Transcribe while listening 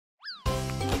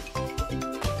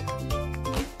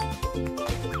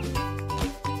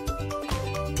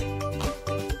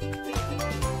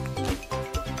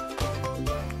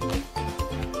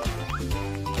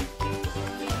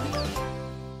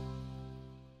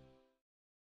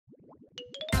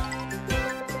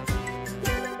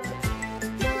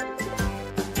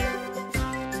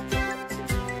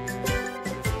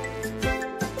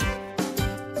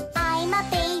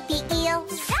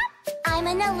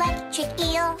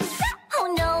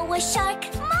a shark.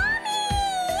 Mommy!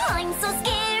 I'm so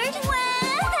scared.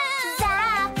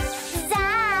 Zap,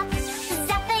 zap,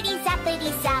 zappity,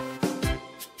 zappity, zap.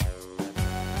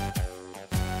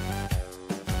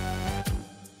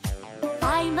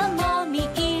 I'm a mommy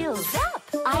eel. Zap!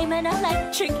 I'm an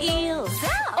electric eel.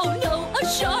 Zap! Oh no, a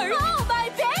shark! Oh, my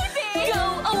baby! Go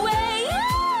away!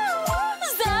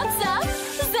 Zap, zap,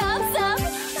 zap, zap,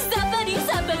 zappity,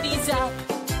 zappity, zap.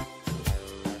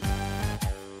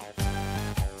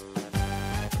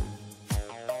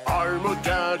 I'm a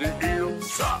daddy eel.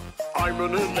 Zap! I'm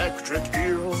an electric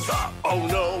eel. Zap! Oh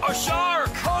no, a shark!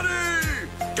 Honey!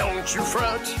 Don't you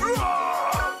fret!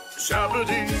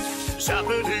 Zappity,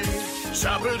 zappity,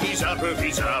 zappity,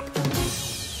 zappity, zap!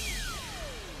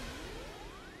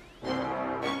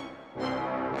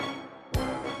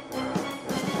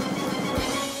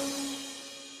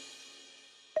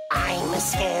 I'm a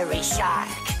scary shark.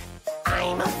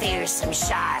 I'm a fearsome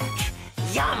shark.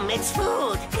 Yum, it's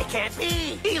food. It can't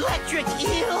be. Electric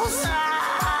eels.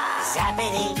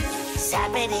 Zappity,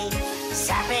 zappity,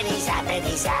 zappity,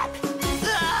 zappity, zap.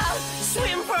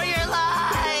 Swim for your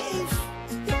life.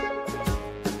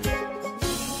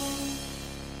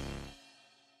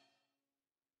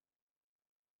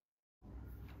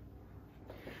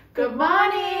 Good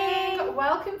morning!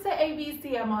 Welcome to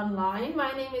ABCM Online.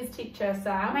 My name is Teacher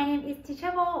Sam. My name is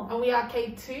Teacher Bo. And we are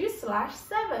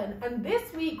K2/7. And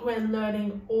this week we're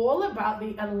learning all about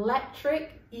the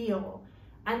electric eel.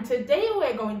 And today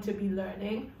we're going to be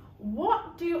learning,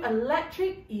 what do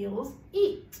electric eels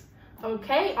eat?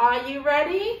 Okay, are you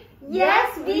ready?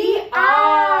 Yes, we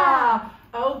are!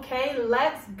 Okay,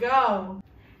 let's go.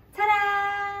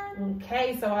 Ta-da!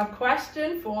 Okay, so our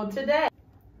question for today.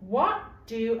 What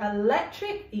do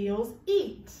electric eels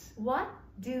eat? What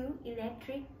do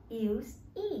electric eels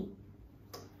eat?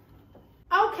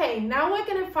 Okay, now we're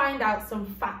going to find out some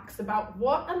facts about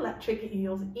what electric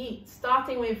eels eat,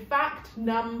 starting with fact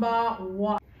number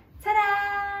 1.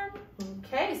 Ta-da!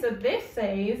 Okay, so this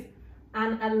says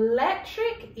an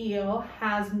electric eel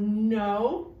has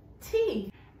no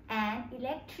teeth. An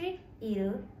electric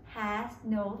eel has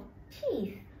no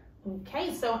teeth.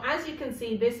 Okay, so as you can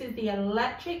see, this is the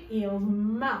electric eel's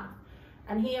mouth,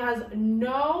 and he has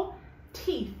no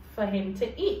teeth for him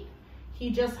to eat. He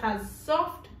just has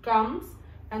soft gums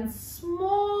and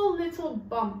small little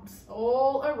bumps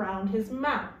all around his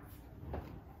mouth.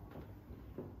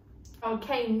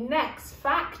 Okay, next,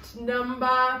 fact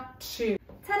number 2.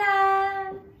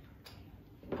 Ta-da!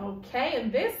 Okay,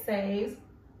 and this says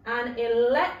an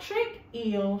electric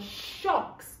eel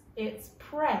shocks its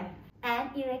prey.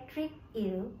 An electric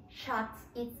eel shocks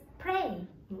its prey.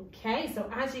 Okay, so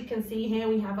as you can see here,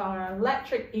 we have our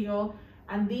electric eel,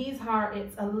 and these are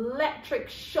its electric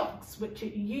shocks, which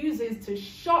it uses to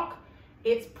shock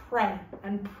its prey.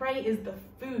 And prey is the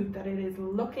food that it is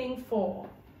looking for.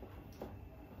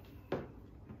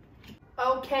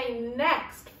 Okay,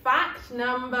 next, fact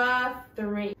number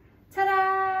 3.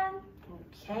 Ta-da!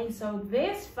 Okay, so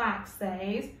this fact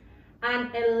says,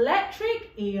 an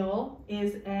electric eel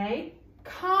is a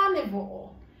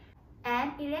carnivore.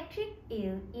 An electric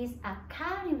eel is a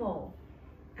carnivore.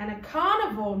 And a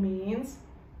carnivore means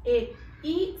it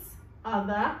eats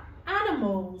other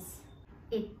animals.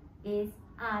 It is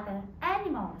other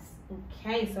animals.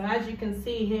 Okay, so as you can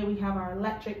see here, we have our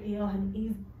electric eel and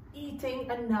he's eating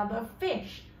another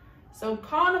fish. So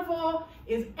carnivore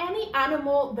is any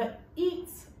animal that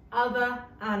eats other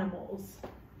animals.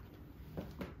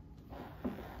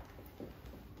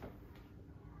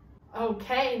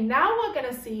 Okay, now we're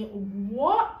going to see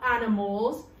what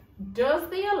animals does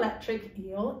the electric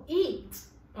eel eat.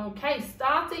 Okay,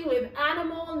 starting with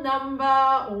animal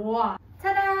number 1.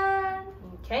 Ta-da!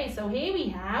 Okay, so here we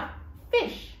have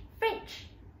fish, Fish,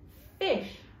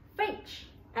 fish. fish.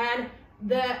 And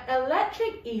the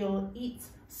electric eel eats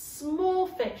small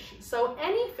fish. So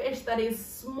any fish that is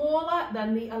smaller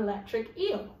than the electric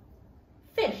eel.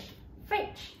 Fish.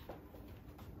 Fish.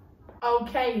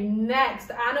 Okay, next,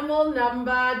 animal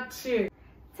number 2.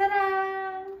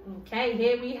 Ta-da! Okay,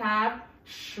 here we have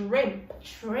shrimp.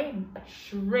 Shrimp.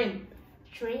 Shrimp.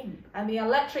 Shrimp. And the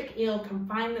electric eel can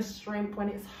find the shrimp when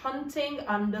it's hunting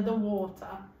under the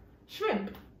water.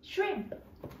 Shrimp. Shrimp.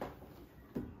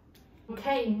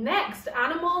 Okay, next,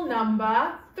 animal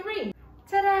number 3.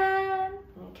 Ta-da!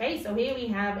 Okay, so here we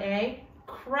have a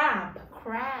crab.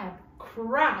 Crab.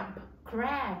 Crab.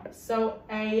 Crab. So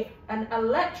an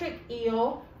electric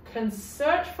eel can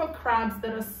search for crabs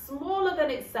that are smaller than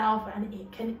itself and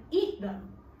it can eat them.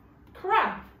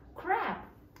 Crab. Crab.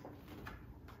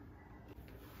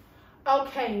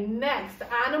 Okay, next,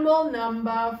 animal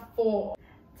number 4.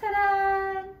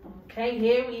 Ta-da! Okay,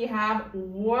 here we have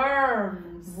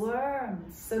worms.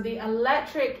 Worms. So the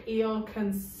electric eel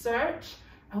can search,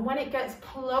 and when it gets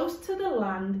close to the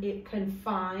land, it can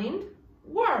find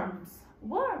worms.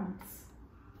 Worms.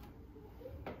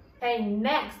 Okay,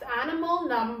 next, animal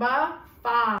number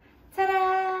 5.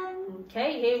 Ta-da!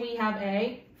 Okay, here we have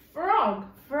a frog.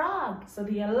 Frog. So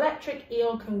the electric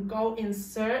eel can go in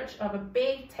search of a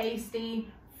big, tasty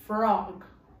frog.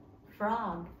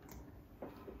 Frog.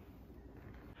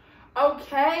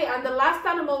 Okay, and the last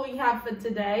animal we have for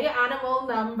today, animal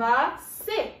number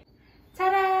 6.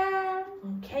 Ta-da!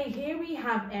 Okay, here we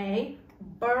have a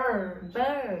bird.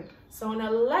 Bird. So an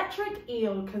electric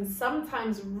eel can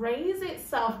sometimes raise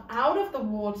itself out of the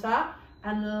water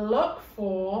and look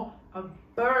for a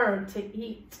bird to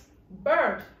eat.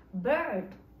 Bird. Bird.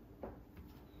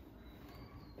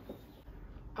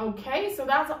 Okay, so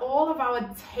that's all of our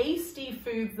tasty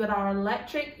foods that our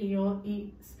electric eel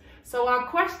eats. So our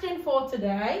question for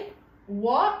today,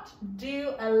 what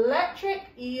do electric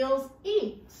eels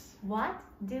eat? What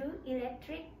do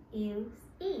electric eels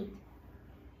eat?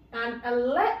 An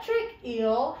electric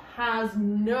eel has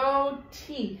no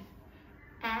teeth.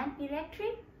 An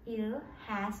electric eel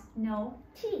has no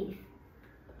teeth.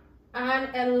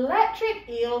 An electric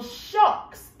eel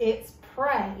shocks its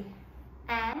prey.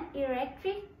 An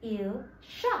electric eel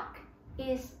shock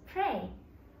its prey.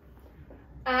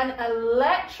 An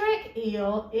electric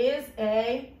eel is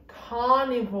a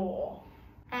carnivore.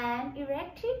 An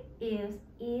electric eel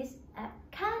is a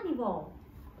carnivore.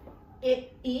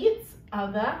 It eats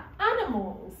other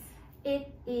animals.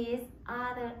 It eats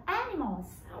other animals.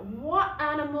 Now, what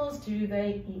animals do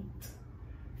they eat?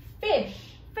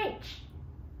 Fish, Fish,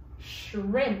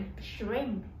 shrimp,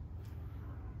 shrimp,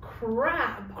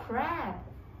 crab, crab,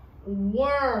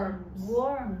 worms,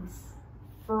 worms,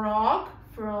 frog,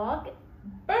 frog,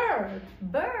 bird.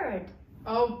 bird.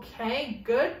 Okay,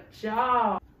 good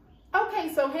job.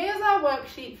 Okay, so here's our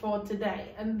worksheet for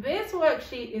today. And this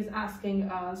worksheet is asking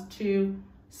us to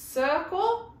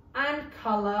circle and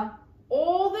color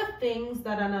all the things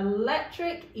that an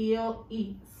electric eel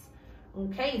eats.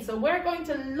 Okay, so we're going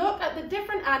to look at the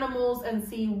different animals and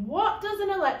see what does an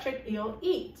electric eel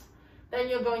eat. Then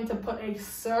you're going to put a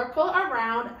circle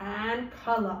around and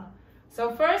color.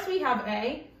 So first we have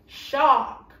a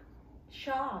shark.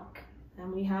 Shark,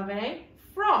 Then we have a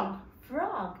frog,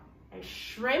 frog, a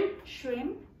shrimp,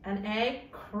 shrimp, and a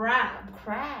crab.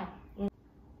 crab.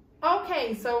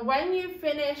 Okay, so when you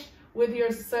finish with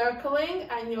your circling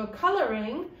and your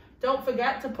coloring, don't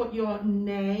forget to put your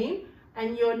name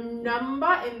and your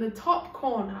number in the top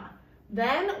corner.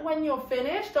 Then when you're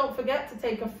finished, don't forget to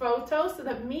take a photo so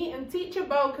that me and Teacher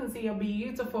Bo can see your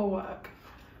beautiful work.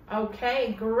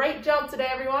 Okay, great job today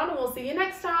everyone. We'll see you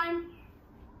next time.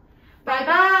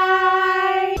 Bye-bye.